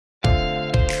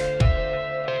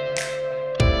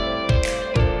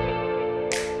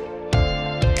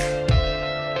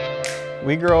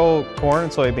We grow corn and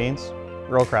soybeans,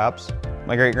 row crops.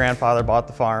 My great-grandfather bought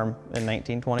the farm in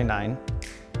 1929.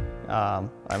 I'm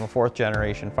a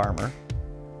fourth-generation farmer.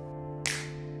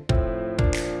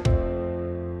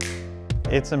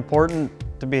 It's important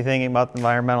to be thinking about the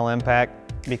environmental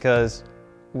impact because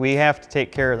we have to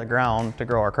take care of the ground to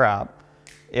grow our crop.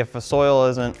 If the soil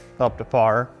isn't up to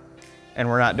par and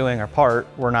we're not doing our part,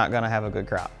 we're not going to have a good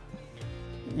crop.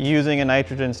 Using a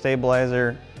nitrogen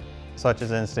stabilizer such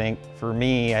as Instinct, for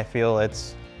me, I feel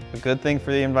it's a good thing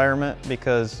for the environment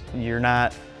because you're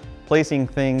not placing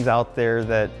things out there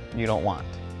that you don't want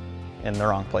in the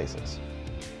wrong places.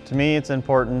 To me, it's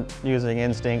important using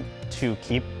Instinct to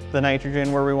keep the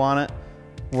nitrogen where we want it.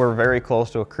 We're very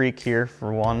close to a creek here,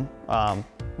 for one. A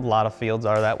lot of fields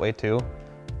are that way too.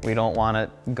 We don't want it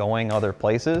going other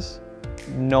places.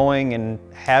 Knowing and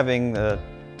having the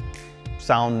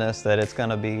soundness that it's going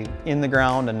to be in the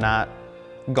ground and not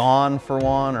gone for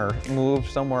one or moved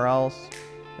somewhere else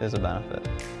is a benefit.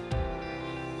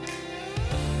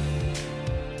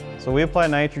 So we apply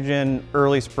nitrogen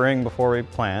early spring before we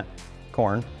plant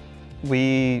corn.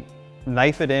 We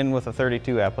knife it in with a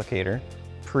 32 applicator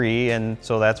and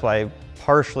so that's why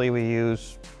partially we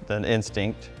use the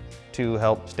Instinct to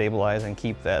help stabilize and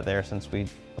keep that there since we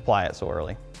apply it so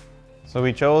early. So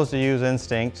we chose to use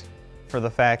Instinct for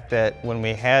the fact that when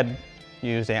we had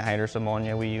used anhydrous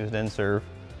ammonia, we used Inserve,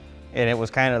 and it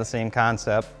was kind of the same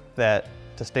concept that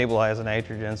to stabilize the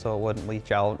nitrogen so it wouldn't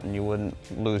leach out and you wouldn't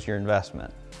lose your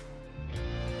investment.